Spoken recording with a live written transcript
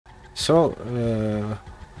So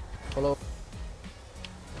Hello.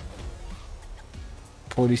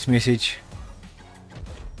 police message.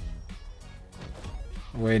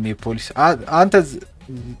 When a police አንተ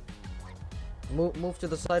Move to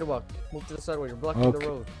the sidewalk. Move to the sidewalk. You're blocking the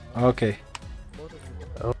road. Okay.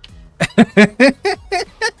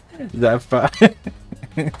 Zappa.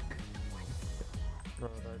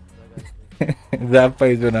 Zappa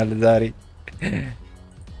ይዞናል ዛሬ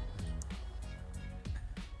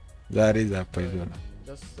Zappa ይዞናል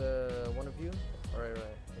Just one of you?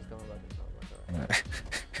 Alright. He's coming back.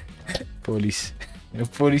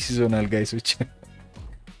 Police ይዞናል ጋይሶች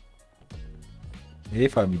Hey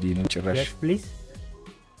family no ጭራሽ Yes please.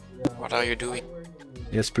 What are you doing?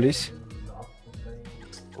 Yes please.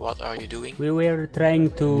 What are you doing? We were trying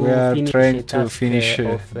to finish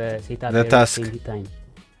the task.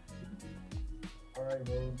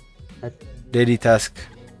 Daily task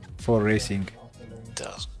for racing.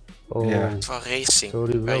 Oh, yeah. For racing?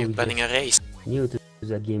 Sorry, are you planning a race? New to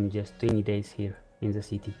the game, just 20 days here in the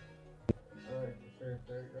city.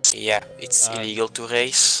 Yeah, it's illegal to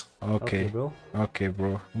race. Okay bro. Okay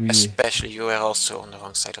bro. Especially you are also on the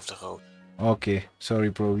wrong side of the road. Okay, sorry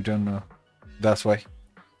bro, we don't know. That's why.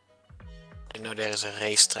 You know there is a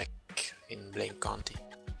racetrack in Blaine County,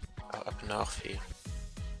 up north here.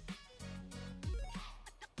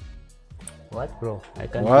 What bro? I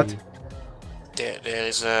can't What? There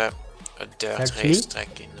is a dirt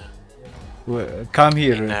racetrack in come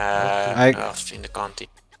here. North in the county.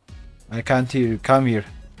 I can't hear you. Come here.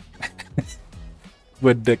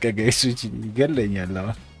 ወደቀ ጋይሶች ይገለኛል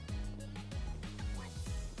አሁን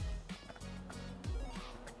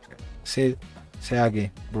Say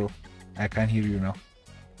again bro. I can't hear you now.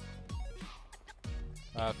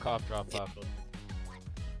 Cop drop off.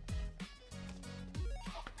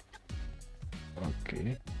 Okay.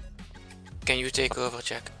 Can you take over,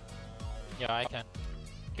 Jack? Yeah, I can.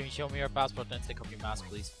 Can you show me your passport and take off your mask,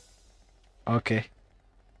 please? Okay.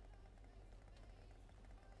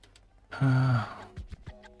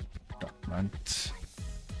 Document.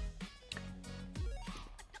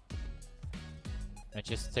 And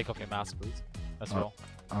just take off your mask, please. As well.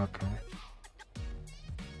 Okay.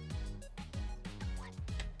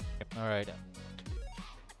 Alright.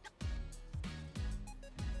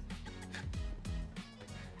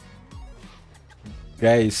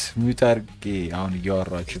 Guys, mute አርጌ አሁን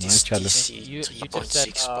እያወራችሁ ነው ይቻላል You just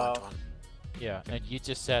said yeah, and you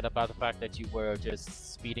just said about the fact that you were just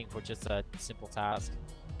speeding for just a simple task.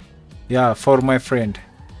 Yeah, for my friend.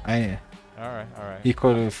 Alright. He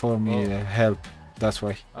called for me help. That's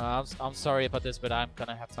why. I'm sorry about this, but I'm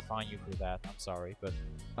gonna have to fine you for that. I'm sorry, but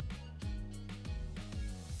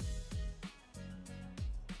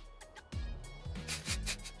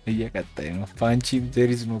እየቀጣይ ነው ፓንቺ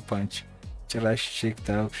there is no punch ጭራሽ ቼክ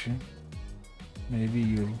ታውክሽን maybe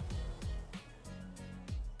you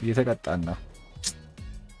እየተቀጣን ነው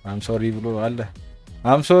I'm sorry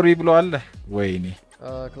ብሎ አለ ወይኔ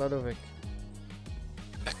Kladovic.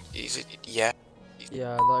 Is it? Yeah.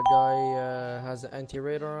 Yeah, that guy has an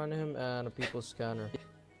anti-radar on him and a people scanner.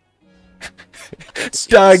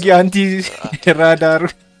 Dagi anti-radar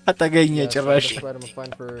አጠገኘ ጭራሽ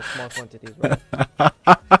for small quantities, right?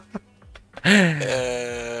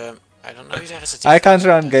 I don't know if there is a I can't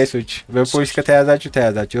run guys which በፖሊስ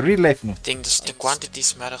ከተያዛችሁ real life ነው I think the quantities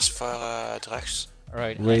matters for drugs.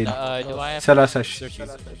 Alright. Wait. Do I have 30 to search you?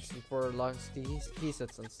 For logs, he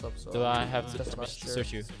sets and stuff, so do I have to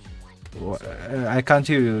search you? I can't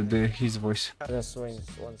hear his voice.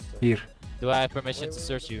 Here. Do I have permission to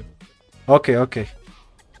search you? Okay.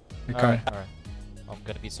 Alright. I'm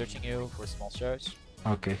gonna be searching you for a small search.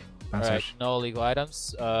 Okay. Alright, no illegal items.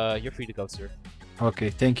 You're free to go, sir. Okay,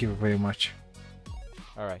 thank you very much.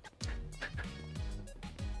 Alright.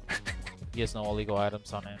 He has no illegal items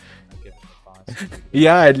on him. I'll give him a fine.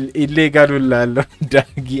 Yeah, illegal ላለው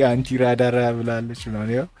ዳጊ አንቲ ራዳር ብላለች ነው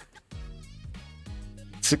ነው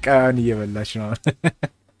ስቃን እየበላች ነው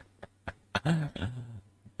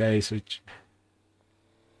ጋይሶች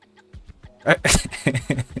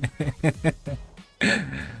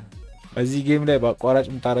እዚህ ጌም ላይ በአቋራጭ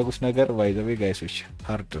የምታረጉት ነገር ባይ ዘ ዌይ ጋይሶች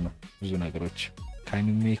ሃርድ ነው ብዙ ነገሮች can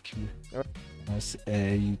you make as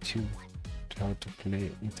YouTube how to play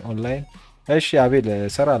it online እሺ አቤል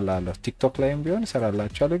ሰራላለሁ ቲክቶክ ላይም ቢሆን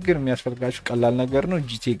ሰራላችኋለሁ ግን የሚያስፈልጋችሁ ቀላል ነገር ነው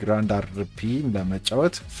GTA Grand RP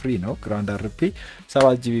ለመጫወት ፍሪ ነው Grand RP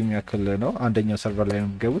 7 GB የሚያክል ነው አንደኛው ሰርቨር ላይ ነው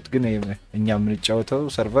የምትገቡት ግን እኛ የምንጫወተው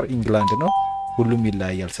ሰርቨር ኢንግላንድ ነው ሁሉም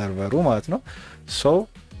ይለያያል ሰርቨሩ ማለት ነው ሶ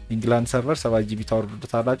ኢንግላንድ ሰርቨር 7 GB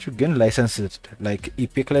ታወርዱታላችሁ ግን ላይሰንስድ ላይክ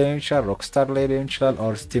ኢፒክ ላይ ሊሆን ይችላል ሮክስታር ላይ ሊሆን ይችላል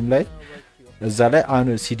ኦር ስቲም ላይ እዛ ላይ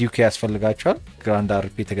ሲዲዩኬ ያስፈልጋቸዋል ግራንድ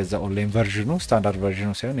አርፒ የተገዛ ኦንላይን ቨርዥኑ ስታንዳርድ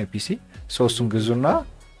ቨርዥኑ ሳይሆን የፒሲ ሶስቱን ግዙና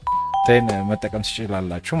ቴን መጠቀም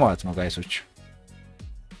ትችላላችሁ ማለት ነው ጋይሶች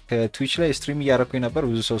ከትዊች ላይ ስትሪም እያረኩኝ ነበር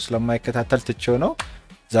ብዙ ሰው ስለማይከታተል ትቼው ነው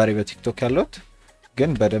ዛሬ በቲክቶክ ያለሁት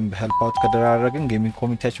ግን በደንብ ሄልፕ አውት ከደራረግን ጌሚንግ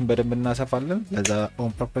ኮሚኒቲያችን በደንብ እናሰፋለን ለዛ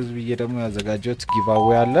ኦን ፐርፐዝ ብዬ ደግሞ ያዘጋጀሁት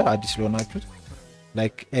ጊቫዌይ አለ አዲስ ለሆናችሁ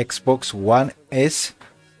ላይክ ኤክስቦክስ 1S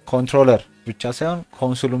ኮንትሮለር ብቻ ሳይሆን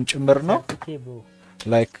ኮንሶሉም ጭምር ነው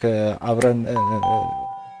ላይክ አብረን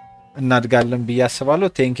እናድጋለን ብዬ አስባለሁ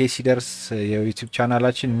 10k ሲደርስ የዩቲዩብ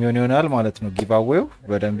ቻናላችን ሚሊዮን ይሆናል ማለት ነው ጊቫዌው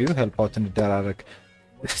በደንብ ሄልፕ አውት እንደራረግ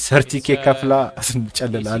 30k ከፍላ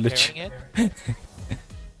እንጨልላለች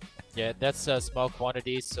Yeah, that's small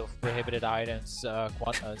quantities of prohibited items,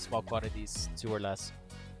 small quantities, 2 or less.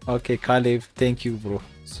 Okay, Kalev, thank you, bro.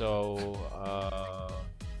 So,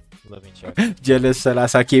 let me check. Jealous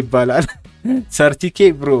 30k ይባላል 30k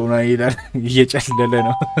bro ነው ይላል እየጨለለ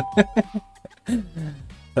ነው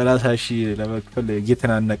 30000 ለመክፈል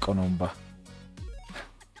እየተናነቀው ነው እንባ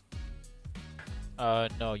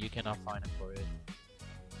No, you cannot find it for it.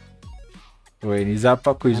 ወይኔ ዛፓ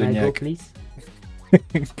እኮ ይዞኛል please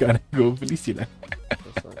Can I go please ይላል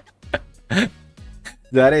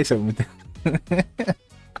ዛሬ ሰሙት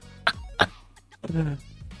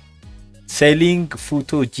selling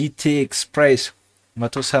photo GT Express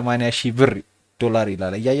 180,000 ብር ዶላር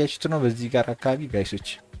ይላል እያያችሁት ነው በዚህ ጋር አካባቢ ጋይሶች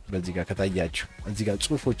በዚህ ጋር ከታያችሁ እዚህ ጋር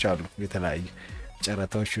ጽሁፎች አሉ የተለያዩ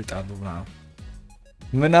ጨረታዎች ይጣሉ ማለት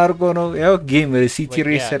ምን አርጎ ነው ያው ጌም ሲቲ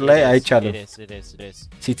ሬሰር ላይ አይቻለም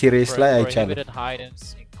ሲቲ ሬስ ላይ አይቻለም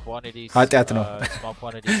ኃጢአት ነው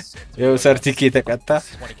ያው ሰርቲፊኬት ተቀጣ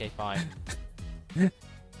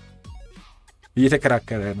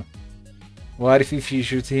እየተከራከረ ነው ዋሪፍ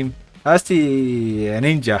ፊሹቲም አስቲ እኔ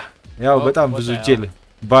እንጃ ያው በጣም ብዙ ጄል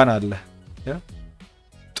ባን አለ ያ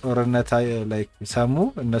ጦርነት ላይ ሰሙ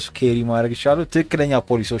እነሱ ኬሪ ማድረግ ይችላሉ ትክክለኛ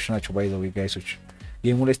ፖሊሶች ናቸው ባይዘው ጋይሶች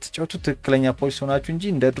ጌሙ ላይ ተጫውቱ ትክክለኛ ፖሊስ ሆናችሁ እንጂ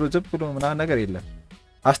እንደ ድሮ ዝም ብሎ ምና ነገር የለም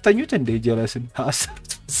አስተኙት እንደ ጀለስን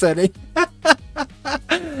አሰሩት ሰለኝ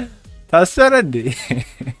ታሰረ እንዴ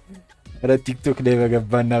ረ ቲክቶክ ላይ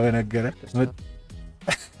በገባና በነገረ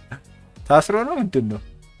ታስሮ ነው ምንድነው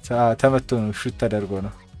ተመቶ ነው ሹት ተደርጎ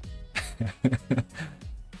ነው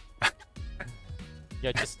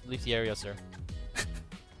Yeah, just leave the area, sir.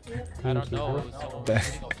 I don't know.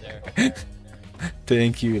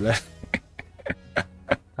 Thank you.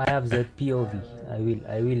 I have the POV.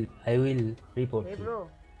 I will report Hey you. bro,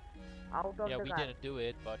 out of Yeah, the we car. didn't do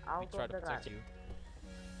it, but we Out tried of to the protect car. you.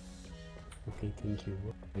 Okay, thank you.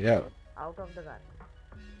 Yeah. Out of the car.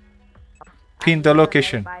 Pin I the know your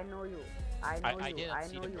location. help, I know you. I know I you. didn't I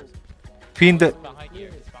see know the you. person. Pin the It's behind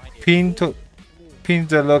here. It's behind here. pin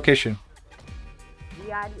the location. We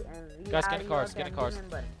are Guys, get in your cars, get in family cars.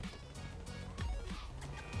 member.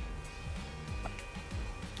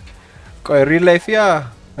 Real life, yeah.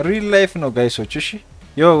 Real life no guys, so chishi.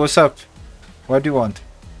 Yo, what's up? What do you want?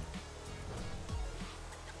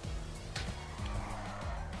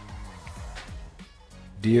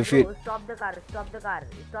 Do you feel Bro, stop the car. Stop the car.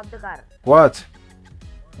 Stop the car. what?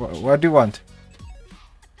 What do you want?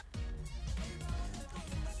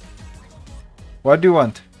 What do you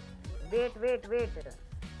want? Wait.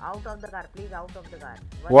 Out of the car, please. Out of the car.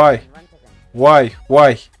 Why? 1 second. Why?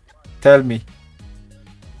 Tell me.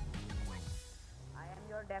 I am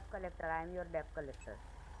your debt collector. I am your debt collector.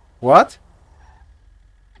 What?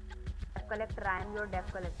 Debt collector. I am your debt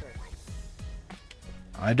collector.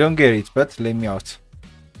 I don't get it, but let me out.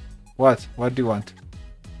 What? What do you want?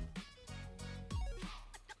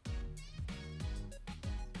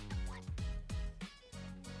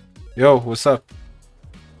 Yo, what's up?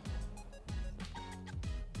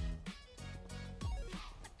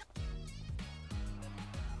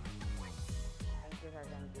 Thank you, sir.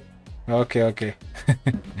 Thank you. Okay.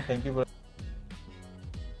 Thank you, bro.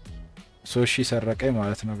 So she ሰረቀኝ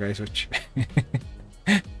ማለት ነው ጋይሶች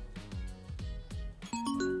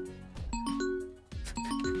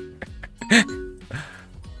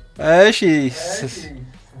እሺ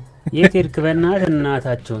የት ሄድክ በእናትህ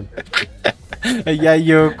እናታቸውን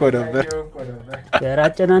እያየሁ እኮ ነበር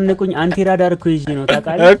ያራጨናነቁኝ አንቲራዳር እኮ ይዤ ነው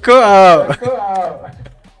ታውቃለህ እኮ አዎ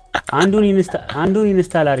አንዱን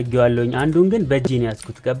ኢንስታል አድርጌዋለሁኝ አንዱን ግን በእጄ ነው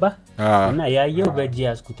ያዝኩት ገባህ እና ያየው በእጄ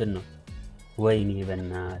ያዝኩትን ነው ወይኔ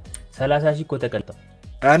በእናትህ 30,000 እኮ ተቀጣው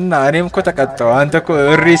እና እኔም እኮ ተቀጣው አንተ እኮ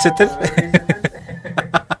እሪ ስትል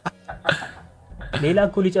ሌላ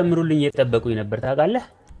እኮ ሊጨምሩልኝ እየጠበቁኝ ነበር ታውቃለህ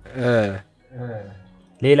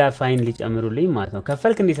ሌላ ፋይን ሊጨምሩልኝ ማለት ነው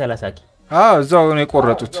ከፈልክ እንዴ 30,000 እዛው ነው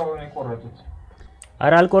የቆረጡት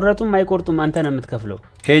ኧረ አልቆረጡም አይቆርጡም አንተ ነው የምትከፍለው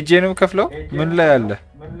ሄጄ ነው ከፍለው ምን ላይ አለ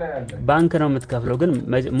ባንክ ነው የምትከፍለው ግን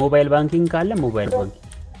ሞባይል ባንኪንግ ካለ ሞባይል ባንክ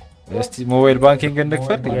እስቲ ሞባይል ባንኪንግ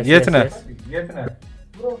እንክፈል የት ነህ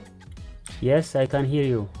Yes I can hear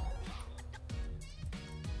you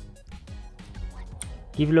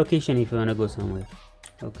Give location if you want to go somewhere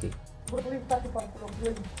Okay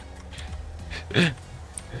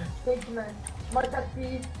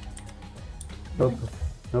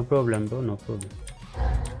No problem bro no problem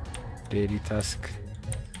Daily task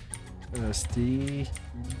Sti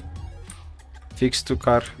Fix to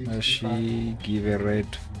car she give a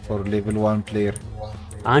rate for level 1 player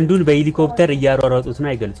አንዱን በሄሊኮፕተር እያሯሯጡት ነው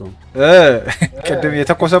አይገልጹም ቀደም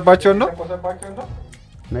የተቆሰባቸው ነው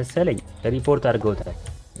መሰለኝ ሪፖርት አድርገውታል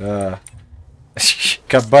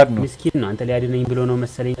ከባድ ነው ምስኪን ነው አንተ ሊያድነኝ ብሎ ነው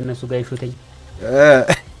መሰለኝ እነሱ ጋር ይሾተኝ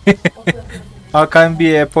How can be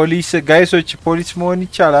a police guys police መሆን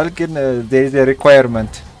ይቻላል ግን there is a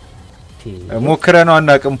requirement ሞክረናው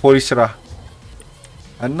አናቅም ፖሊስ ስራ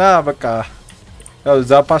እና በቃ ያው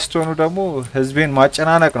ዛፓስቶኑ ደግሞ ህዝቤን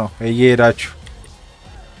ማጨናነቅ ነው እየሄዳችሁ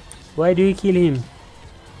Why do you kill him?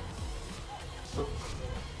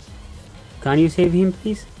 Can you save him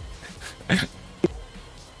please?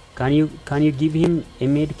 Can you give him a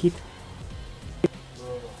med kit?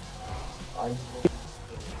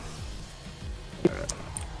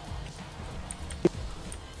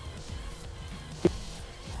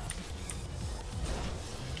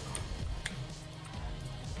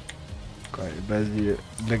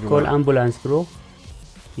 Call ambulance bro.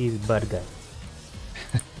 He's bad guy.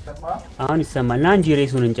 አሁን ይሰማል ና እንጂ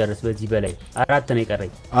ሬሱን እንጨርስ በዚህ በላይ አራት ነው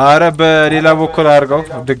የቀረኝ አረ በሌላ በኩል አርጋው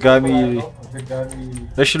ድጋሚ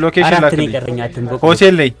እሺ ሎኬሽን ላክልኝ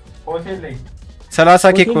ሆቴል ላይ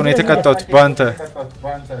 30 ኬክ ነው የተቀጣውት ባንተ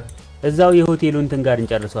እዛው የሆቴሉ እንትን ጋር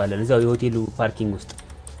እንጨርሰዋለን እዛው የሆቴሉ ፓርኪንግ ውስጥ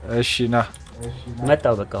እሺ ና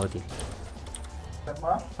መጣው በቃ ሆቴል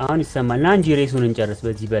አሁን ይሰማል ና እንጂ ሬሱን እንጨርስ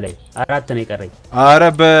በዚህ በላይ አራት ነው የቀረኝ አረ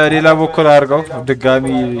በሌላ በኩል አርጋው ድጋሚ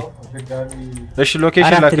እሺ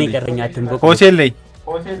ሎኬሽን ላክልኝ ሆቴል ላይ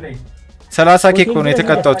 30 ኬክ ነው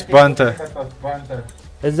የተቀጣውት ባንተ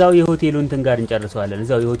እዛው የሆቴሉ እንትን ጋር እንጨርሰዋለን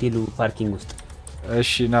እዛው የሆቴሉ ፓርኪንግ ውስጥ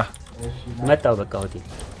እሺ ና መጣው በቃ ሆቴል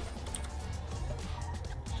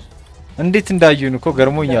እንዴት እንዳዩን እኮ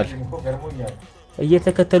ገርሞኛል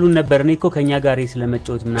እየተከተሉን ነበር እኔ እኮ ከኛ ጋር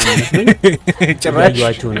ስለመጫወት ምናምን መስሎኝ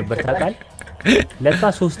ጭራያቸው ነበር ታቃል ለካ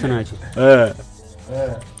 3 ናቸው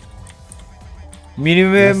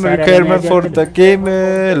minimum requirement for the game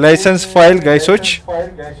license file guys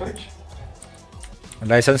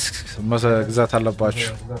license መግዛት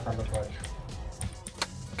አለባችሁ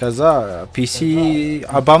ከዛ ፒሲ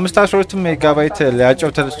 512 ሜጋባይት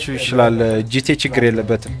ሊያጫውታችሁ ይችላል ጂቲ ችግር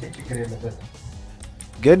የለበትም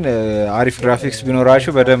ግን አሪፍ ግራፊክስ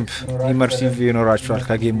ቢኖራችሁ በደንብ ኢመርሲቭ ይኖራችኋል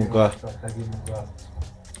ከጌሙ ጋር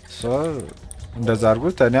ሶ እንደዛ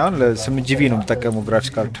አድርጉት እኔ አሁን ለ8 ጂቢ ነው የምጠቀመው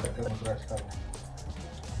ግራፊክስ ካርድ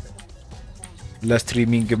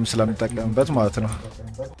ለስትሪሚንግም ስለምጠቀምበት ማለት ነው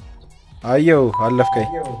አየው አለፍከኝ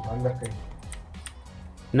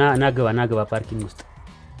ና ገባ ፓርኪንግ ውስጥ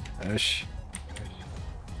እሺ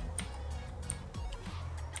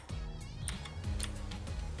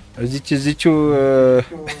እዚቹ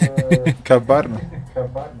ከባድ ነው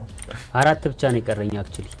አራት ብቻ ነው የቀረኝ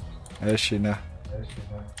አክቹሊ እሺ ና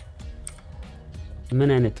ምን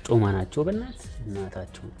አይነት ጮማ ናቸው በእናት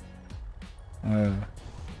እናታቸው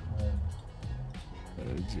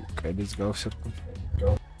ከዲስ ጋር ወሰድኩ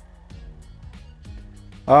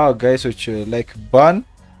ጋይሶች ላይክ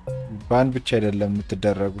ባን ብቻ አይደለም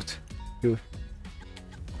የምትደረጉት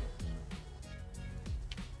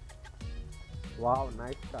Wow,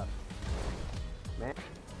 nice stuff. Man.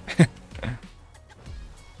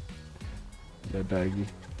 Dagi.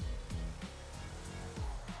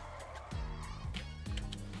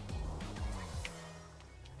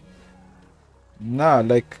 Na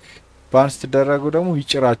like ባንስ ተደረጉ ደግሞ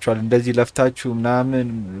ይጭራችኋል እንደዚህ ለፍታችሁ ምናምን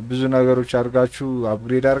ብዙ ነገሮች አርጋችሁ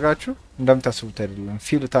አፕግሬድ አርጋችሁ እንደምታስቡት አይደለም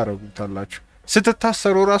ፊል ታረጉታላችሁ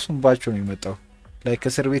ስትታሰሩ ራሱን ባቸው ነው የሚመጣው ላይክ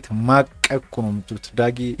እስር ቤት ማቀቁ ነው የምትሉት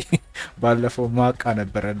ዳጊ ባለፈው ማቃ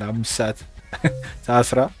ነበርና 5 ሰዓት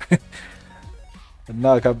ታስራ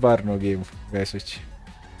እና ከባድ ነው ጌሙ ጋይሶች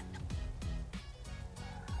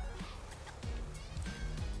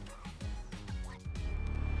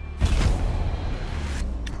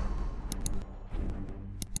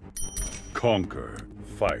Conquer,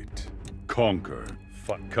 fight,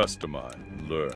 customize, learn.